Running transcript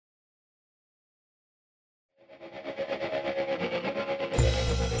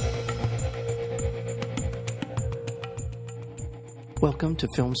Welcome to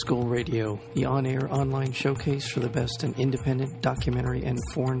Film School Radio, the on-air online showcase for the best in independent documentary and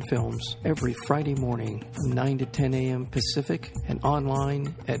foreign films, every Friday morning from 9 to 10 a.m. Pacific and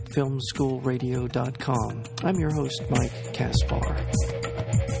online at filmschoolradio.com. I'm your host, Mike Kaspar.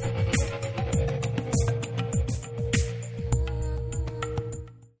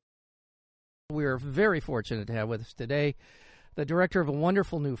 We're very fortunate to have with us today the director of a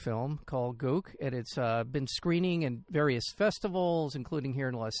wonderful new film called Gook, and it's been screening in various festivals, including here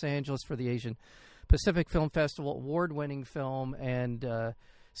in Los Angeles for the Asian Pacific Film Festival, award-winning film, and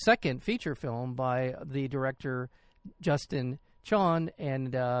second feature film by the director Justin Chon.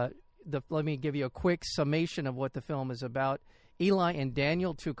 And let me give you a quick summation of what the film is about. Eli and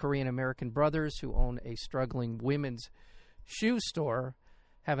Daniel, two Korean-American brothers who own a struggling women's shoe store,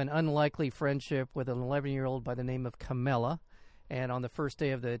 have an unlikely friendship with an 11-year-old by the name of Camilla. And on the first day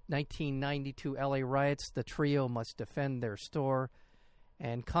of the 1992 LA riots, the trio must defend their store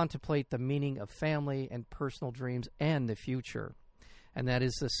and contemplate the meaning of family and personal dreams and the future. And that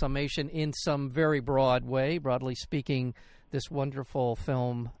is the summation in some very broad way, broadly speaking, this wonderful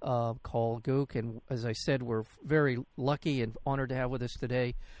film called Gook. And as I said, we're very lucky and honored to have with us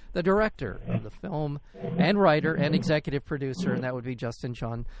today the director of the film and writer and executive producer, and that would be Justin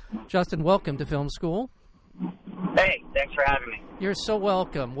Chon. Justin, welcome to Film School. Hey, thanks for having me. You're so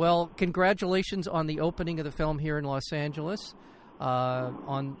welcome. Well, congratulations on the opening of the film here in Los Angeles.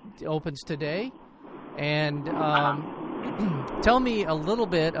 It opens today. And tell me a little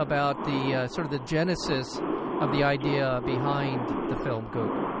bit about the sort of the genesis of the idea behind the film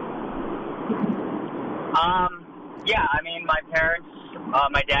Gook. Yeah, I mean, my parents,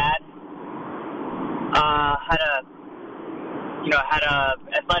 my dad had a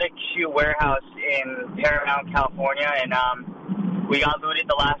athletic shoe warehouse in Paramount, California, and we got looted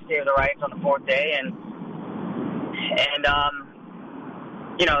the last day of the riots on the fourth day, and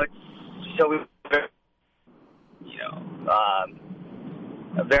so we,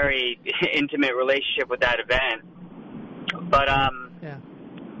 a very intimate relationship with that event. But yeah.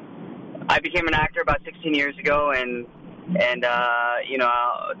 I became an actor about 16 years ago, and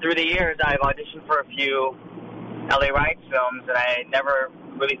through the years I've auditioned for a few LA riots films, and I never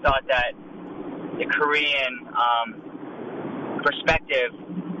really thought that the Korean perspective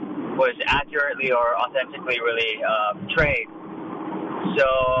was accurately or authentically really portrayed. So,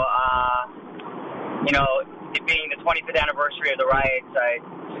 it being the 25th anniversary of the riots, I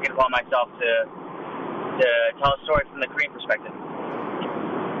took it upon myself to tell a story from the Korean perspective.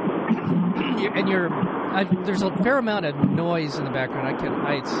 And there's a fair amount of noise in the background. I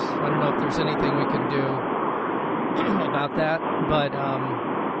don't know if there's anything we can do about that, but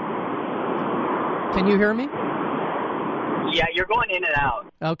can you hear me? Yeah, you're going in and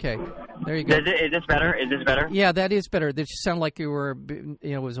out. Okay, there you go. Is this better? Is this better? Yeah, that is better. It just sounded like you were,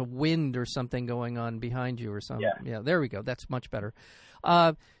 it was a wind or something going on behind you or something. Yeah, there we go. That's much better.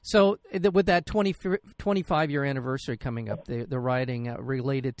 So with that 25-year anniversary coming up, the rioting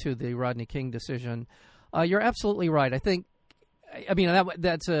related to the Rodney King decision, you're absolutely right. I think, I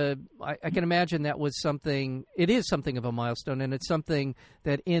can imagine that was something, it is something of a milestone, and it's something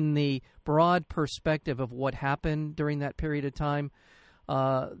that in the broad perspective of what happened during that period of time,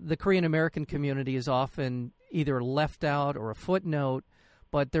 the Korean American community is often either left out or a footnote,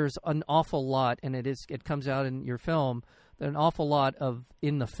 but there's an awful lot, and it comes out in your film, an awful lot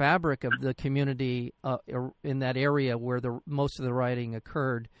in the fabric of the community in that area where most of the rioting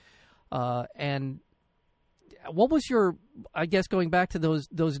occurred. And what was your, I guess, going back to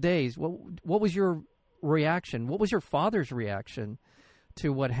those days, what was your reaction? What was your father's reaction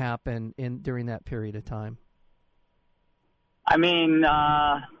to what happened during that period of time? I mean,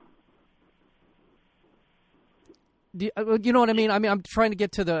 you know what I mean? I mean, I'm trying to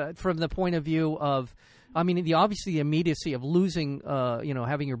get from the point of view of, obviously the immediacy of losing,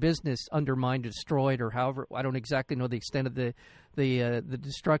 having your business undermined, destroyed, or however. I don't exactly know the extent of the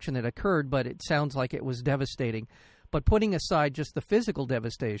destruction that occurred, but it sounds like it was devastating. But putting aside just the physical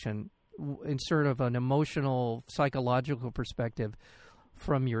devastation, in sort of an emotional, psychological perspective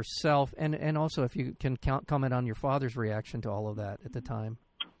from yourself, and also if you can comment on your father's reaction to all of that at the time.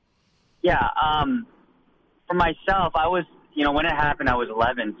 Yeah, for myself, I was, when it happened, I was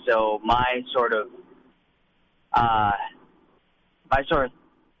 11, so my sort of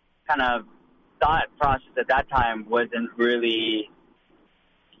kind of thought process at that time wasn't really,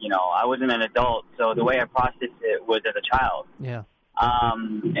 I wasn't an adult, so the way I processed it was as a child. Yeah.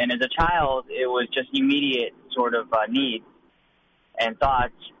 And as a child, it was just immediate sort of needs and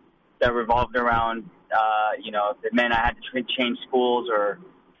thoughts that revolved around, if it meant I had to change schools or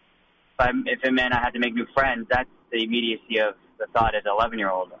if it meant I had to make new friends. That's the immediacy of the thought as an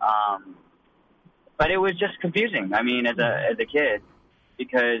 11-year-old. But it was just confusing. I mean, as a kid,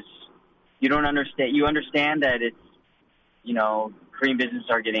 because you don't understand. You understand that it's, you know, Korean businesses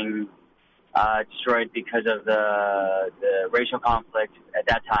are getting destroyed because of the racial conflict at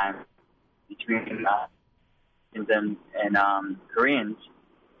that time between and Koreans.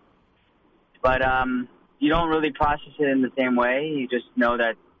 But you don't really process it in the same way. You just know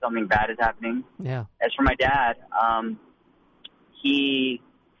that something bad is happening. Yeah. As for my dad,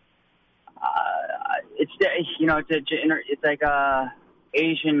 it's like a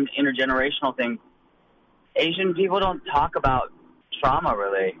Asian intergenerational thing. Asian people don't talk about trauma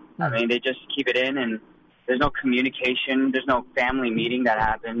really. I mean, they just keep it in, and there's no communication. There's no family meeting that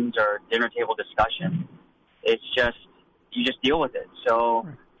happens or dinner table discussion. It's just you just deal with it. So,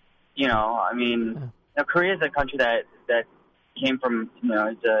 you know, I mean, Korea is a country that came from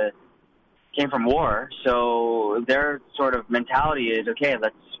came from war. So their sort of mentality is, okay,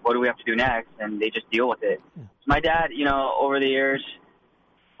 what do we have to do next? And they just deal with it. So my dad, you know, over the years,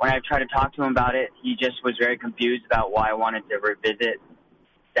 when I tried to talk to him about it, he just was very confused about why I wanted to revisit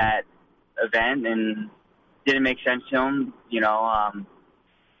that event, and didn't make sense to him, you know.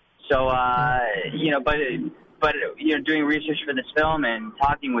 You know, but you know, doing research for this film and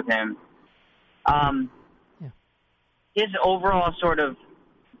talking with him, his overall sort of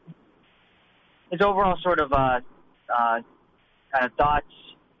kind of thoughts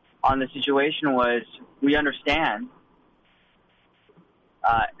on the situation was, we understand.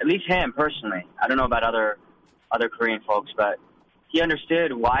 At least him personally. I don't know about other Korean folks, but he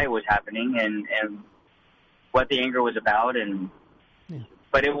understood why it was happening and what the anger was about,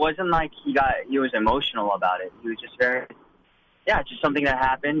 but it wasn't like he was emotional about it. He was just just something that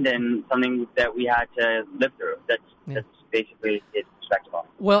happened and something that we had to live through. That's basically his perspective on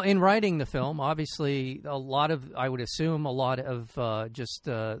it. Well, in writing the film, obviously I would assume a lot of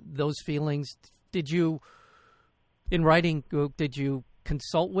those feelings. Did you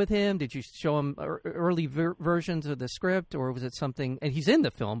consult with him? Did you show him early versions of the script, or was it something? And he's in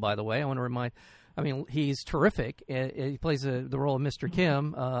the film, by the way. I want to remind. I mean, he's terrific. He plays the role of Mr.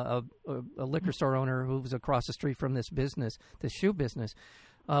 Kim, a liquor store owner who was across the street from this shoe business.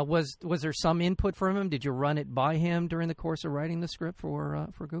 Was there some input from him? Did you run it by him during the course of writing the script for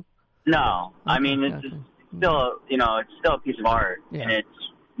Gook? No, I mean it's still it's still a piece of art, and it's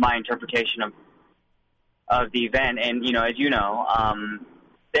my interpretation of the event. And as you know,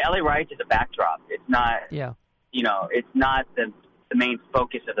 the LA riots is a backdrop. It's not it's not the main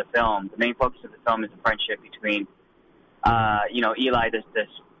focus of the film. The main focus of the film is the friendship between Eli, this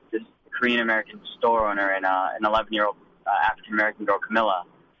Korean American store owner, and an 11-year-old African American girl, Camilla.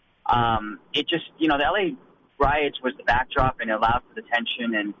 It just the LA riots was the backdrop, and it allowed for the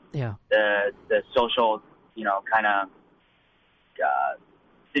tension and the social kind of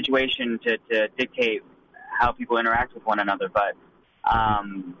situation to dictate how people interact with one another. But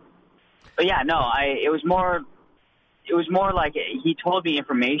it was more like he told me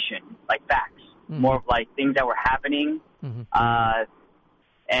information, like facts, more of like things that were happening,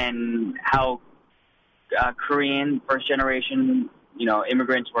 and how Korean first generation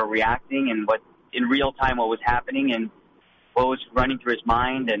immigrants were reacting, and what in real time what was happening and what was running through his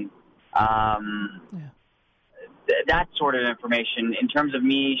mind, and that sort of information. In terms of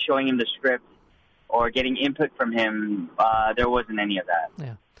me showing him the script or getting input from him, there wasn't any of that.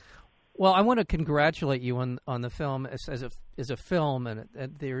 Yeah. Well, I want to congratulate you on the film as a film, and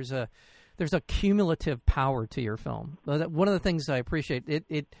there's a cumulative power to your film. One of the things I appreciate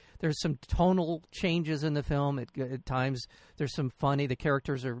there's some tonal changes in the film. At times there's some funny. The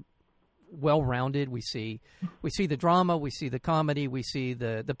characters are well rounded. We see the drama, we see the comedy, we see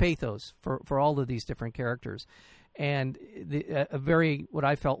the pathos for all of these different characters, and what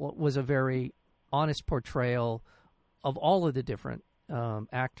I felt was a very honest portrayal of all of the different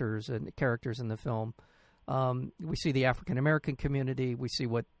actors and characters in the film. We see the African American community. We see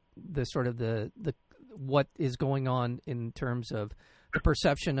what what is going on in terms of the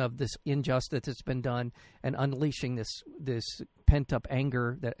perception of this injustice that's been done, and unleashing this pent up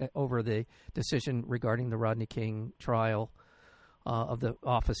anger over the decision regarding the Rodney King trial of the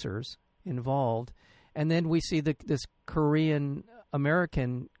officers involved. And then we see this Korean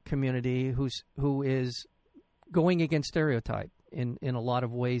American community who is going against stereotype in a lot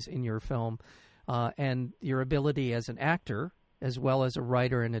of ways in your film, and your ability as an actor as well as a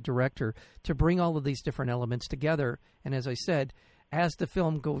writer and a director to bring all of these different elements together. And as I said, as the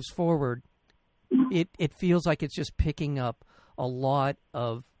film goes forward, it feels like it's just picking up a lot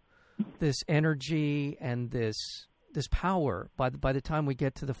of this energy and this power. By the time we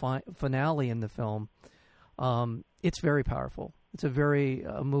get to the finale in the film, it's very powerful. It's a very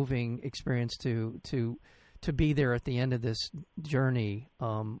moving experience to be there at the end of this journey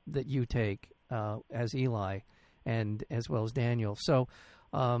that you take as Eli, and as well as Daniel. So,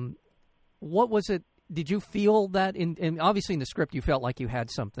 what was it? Did you feel that and obviously in the script you felt like you had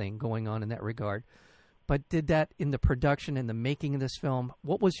something going on in that regard, but did that in the production and the making of this film?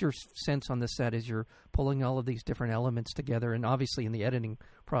 What was your sense on the set as you're pulling all of these different elements together, and obviously in the editing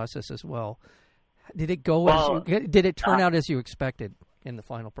process as well? Did it go did it turn out as you expected in the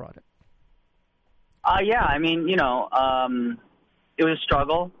final product? Yeah, I mean, it was a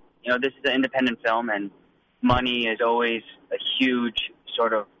struggle. This is an independent film, and money is always a huge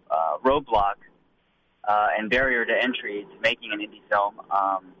sort of roadblock and barrier to entry to making an indie film.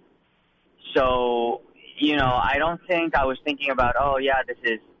 So, I don't think I was thinking about, this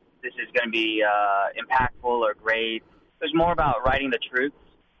is going to be impactful or great. It was more about writing the truth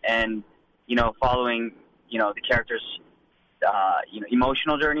and, following, the characters'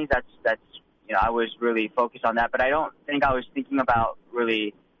 emotional journeys. That's I was really focused on that, but I don't think I was thinking about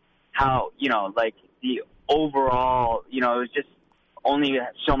really how, like the overall, it was just only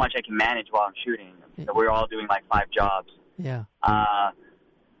so much I can manage while I'm shooting. So we're all doing like 5 jobs. Yeah.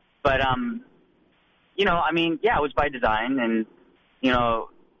 But, it was by design, and, a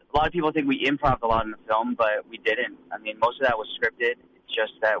lot of people think we improv a lot in the film, but we didn't. I mean, most of that was scripted. It's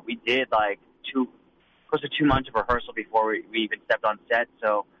just that we did like close to 2 months of rehearsal before we even stepped on set.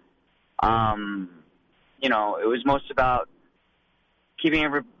 So, it was most about keeping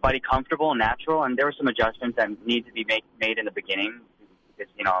everybody comfortable and natural, and there were some adjustments that need to be made in the beginning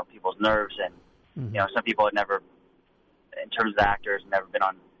because, people's nerves and, some people had never, in terms of the actors, never been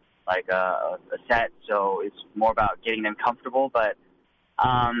on like a set, so it's more about getting them comfortable. But,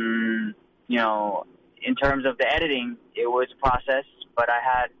 in terms of the editing, it was a process, but I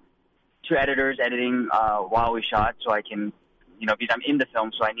had 2 editors editing while we shot, so I can, because I'm in the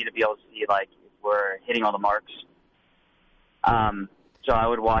film, so I need to be able to see, like, if we're hitting all the marks. So I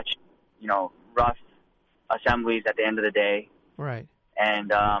would watch, rough assemblies at the end of the day. Right. And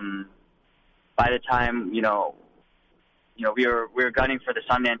by the time, we were gunning for the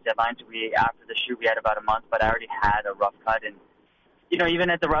Sundance deadline, so after the shoot, we had about a month, but I already had a rough cut. And, even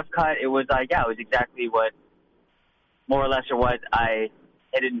at the rough cut, it was like, it was exactly what, more or less, or what I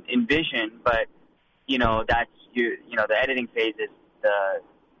had envisioned, but, that's, the editing phase is the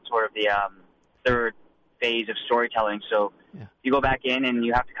sort of the third phase of storytelling. So you go back in and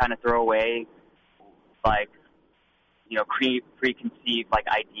you have to kind of throw away, like, preconceived, like,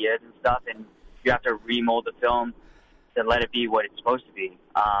 ideas and stuff, and you have to remold the film to let it be what it's supposed to be.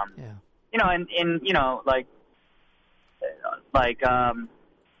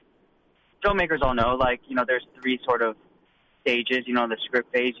 Filmmakers all know, like, there's 3 sort of stages. The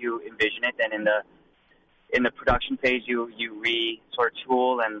script phase, you envision it, then in the production phase, you sort of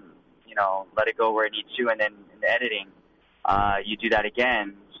tool and, let it go where it needs to, and then in the editing, you do that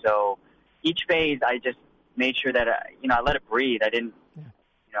again. So each phase, I just made sure that, I let it breathe. I didn't,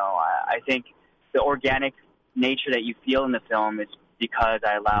 I think the organic nature that you feel in the film is because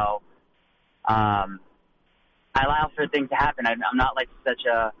I allow for things to happen. I'm not like such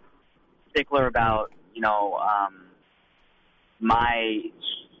a stickler about, my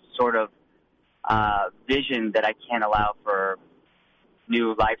sort of vision that I can't allow for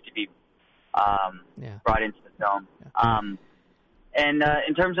new life to be brought into the film. And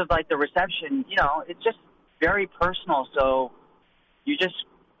in terms of like the reception, it's just very personal. So you just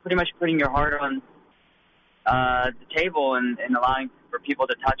pretty much putting your heart on the table and allowing for people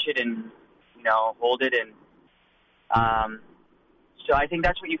to touch it and, hold it. And so I think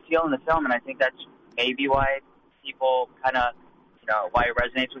that's what you feel in the film. And I think that's maybe why people kind of, why it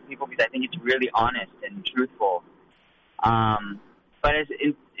resonates with people, because I think it's really honest and truthful. But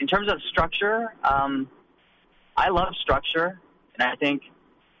in terms of structure, I love structure, and I think,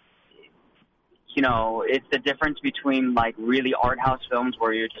 it's the difference between, like, really art house films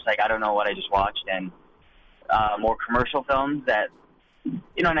where you're just like, I don't know what I just watched, and more commercial films that,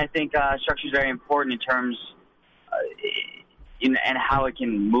 and I think structure is very important in terms and how it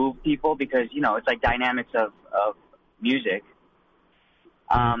can move people, because, it's like dynamics of music.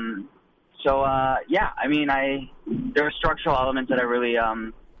 There are structural elements that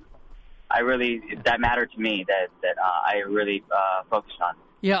that matter to me that I really focused on.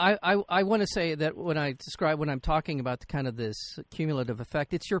 Yeah, I want to say that when I'm talking about the kind of this cumulative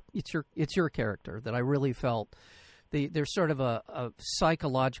effect, it's your character that I really felt. There's sort of a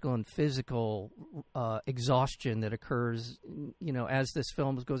psychological and physical exhaustion that occurs, as this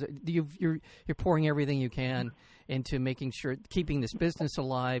film goes. You're pouring everything you can into making sure, keeping this business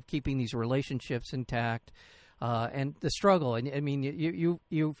alive, keeping these relationships intact, and the struggle. And I mean,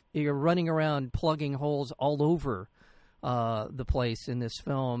 you're running around plugging holes all over the place in this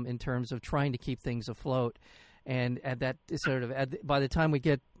film in terms of trying to keep things afloat. And at that sort of by the time we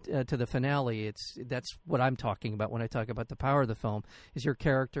get to the finale, that's what I'm talking about when I talk about the power of the film. Is your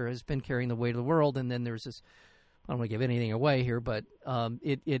character has been carrying the weight of the world, and then there's this. I don't want to give anything away here, but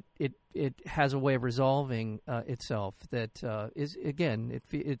it has a way of resolving itself that is, again,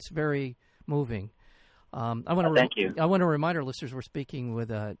 it's very moving. Thank you. I want to remind our listeners we're speaking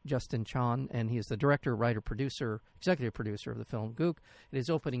with Justin Chon, and he is the director, writer, producer, executive producer of the film Gook. It is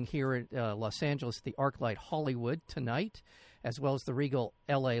opening here at Los Angeles at the ArcLight Hollywood tonight, as well as the Regal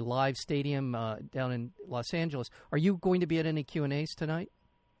LA Live Stadium down in Los Angeles. Are you going to be at any Q&As tonight?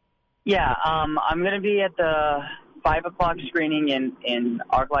 Yeah, I'm going to be at the 5 o'clock screening in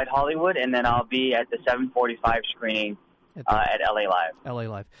ArcLight Hollywood, and then I'll be at the 7:45 screening at LA Live. LA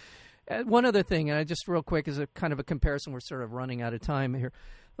Live. One other thing, and just real quick, is a kind of a comparison. We're sort of running out of time here.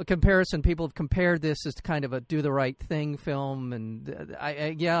 A comparison. People have compared this as kind of a do the right thing film, and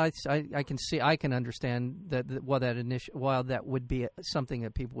I can see, I can understand that while that would be something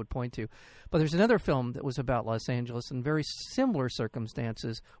that people would point to. But there's another film that was about Los Angeles in very similar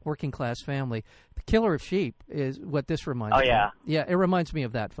circumstances, working class family. The Killer of Sheep is what this reminds me. Oh yeah, yeah, it reminds me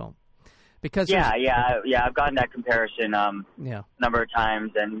of that film. Because I've gotten that comparison a number of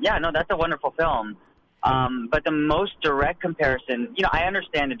times, and that's a wonderful film. But the most direct comparison, I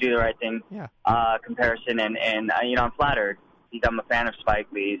understand to do the right thing comparison, and I'm flattered because I'm a fan of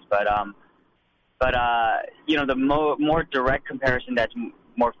Spike Lee's, but the more direct comparison that's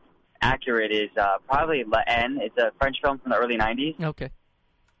more accurate is probably La Haine. It's a French film from the early 90s. Okay.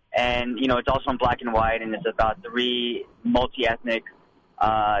 And, it's also in black and white, and it's about 3 multi-ethnic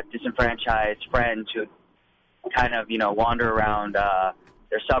disenfranchised friends who kind of, wander around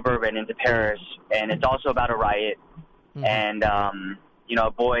their suburb and into Paris. And it's also about a riot. Mm-hmm. And, a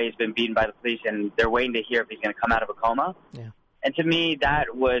boy has been beaten by the police, and they're waiting to hear if he's going to come out of a coma. Yeah. And to me,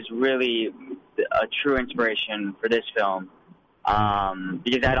 that was really a true inspiration for this film,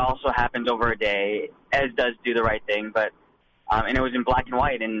 because that also happens over a day, as does Do the Right Thing. But and it was in black and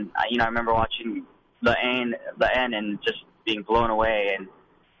white, and I remember watching La Haine and just being blown away. And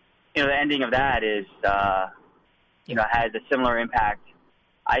the ending of that is has a similar impact.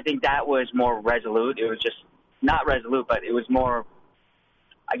 I think that was more resolute. It was just not resolute, but it was more,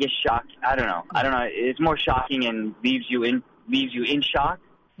 I guess, shock. I don't know. It's more shocking and leaves you in shock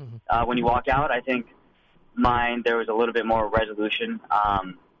when you walk out. I think mine, there was a little bit more resolution.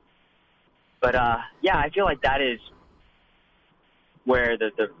 But I feel like that is where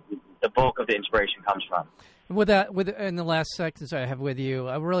the bulk of the inspiration comes from. In the last seconds I have with you,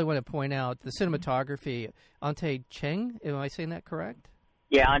 I really want to point out the cinematography. Ante Cheng, am I saying that correct?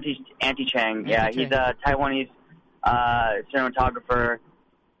 Yeah, Ante Cheng. Yeah, he's a Taiwanese cinematographer.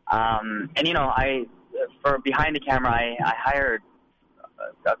 And for behind the camera, I hired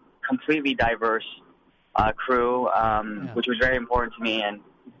a completely diverse crew, which was very important to me. And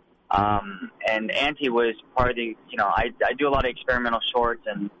Ante was part of the. I do a lot of experimental shorts,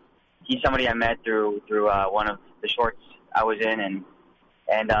 and he's somebody I met through one of the shorts I was in, and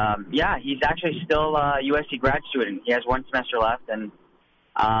he's actually still a USC grad student. He has 1 semester left, and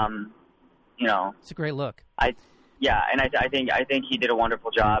it's a great look. I think he did a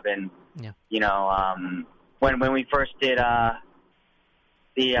wonderful job, and when we first did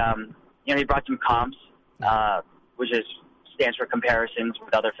he brought some comps, which stands for comparisons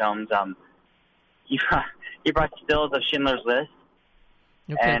with other films. He brought stills of Schindler's List.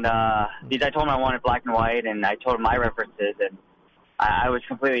 Okay. And because I told him I wanted black and white, and I told him my references, and I was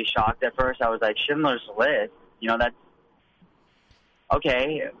completely shocked at first. I was like, Schindler's List, that's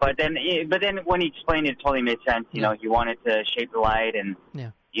okay. But then when he explained it, it totally made sense. He wanted to shape the light and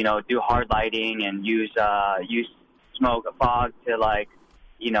do hard lighting and use smoke, fog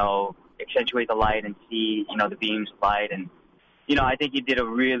to accentuate the light and see the beams of light. And I think he did a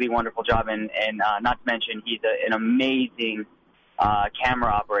really wonderful job. And not to mention, he's an amazing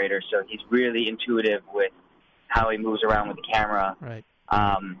camera operator, so he's really intuitive with how he moves around with the camera, right?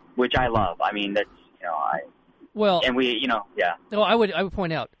 Which I love. I mean, that's and we, No, I would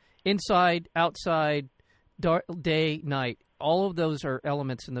point out inside, outside, dark, day, night. All of those are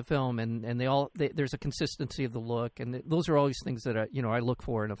elements in the film, and there's a consistency of the look, and those are always things that I look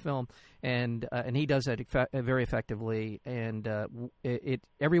for in a film, and he does that very effectively, and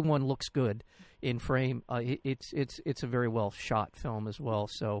everyone looks good in frame. It's a very well shot film as well.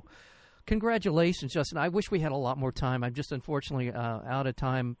 So, congratulations, Justin. I wish we had a lot more time. I'm just unfortunately out of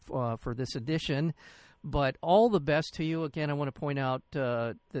time for this edition. But all the best to you. Again, I want to point out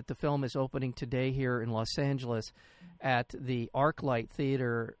that the film is opening today here in Los Angeles at the ArcLight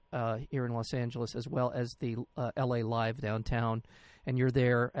Theater here in Los Angeles, as well as the LA Live downtown. And you're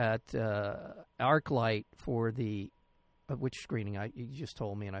there at ArcLight for the which screening? You just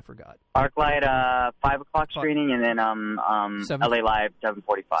told me and I forgot. ArcLight 5 o'clock screening, and then LA Live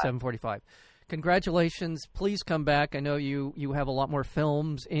 7:45. 7:45. Congratulations. Please come back. I know you have a lot more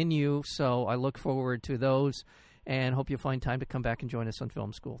films in you, so I look forward to those and hope you find time to come back and join us on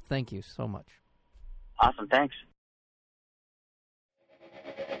Film School. Thank you so much. Awesome. Thanks.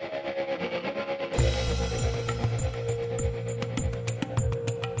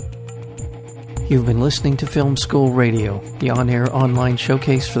 You've been listening to Film School Radio, the on-air online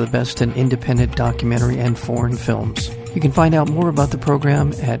showcase for the best in independent documentary and foreign films. You can find out more about the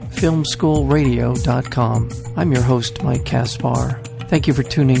program at filmschoolradio.com. I'm your host, Mike Kaspar. Thank you for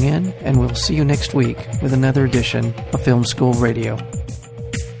tuning in, and we'll see you next week with another edition of Film School Radio.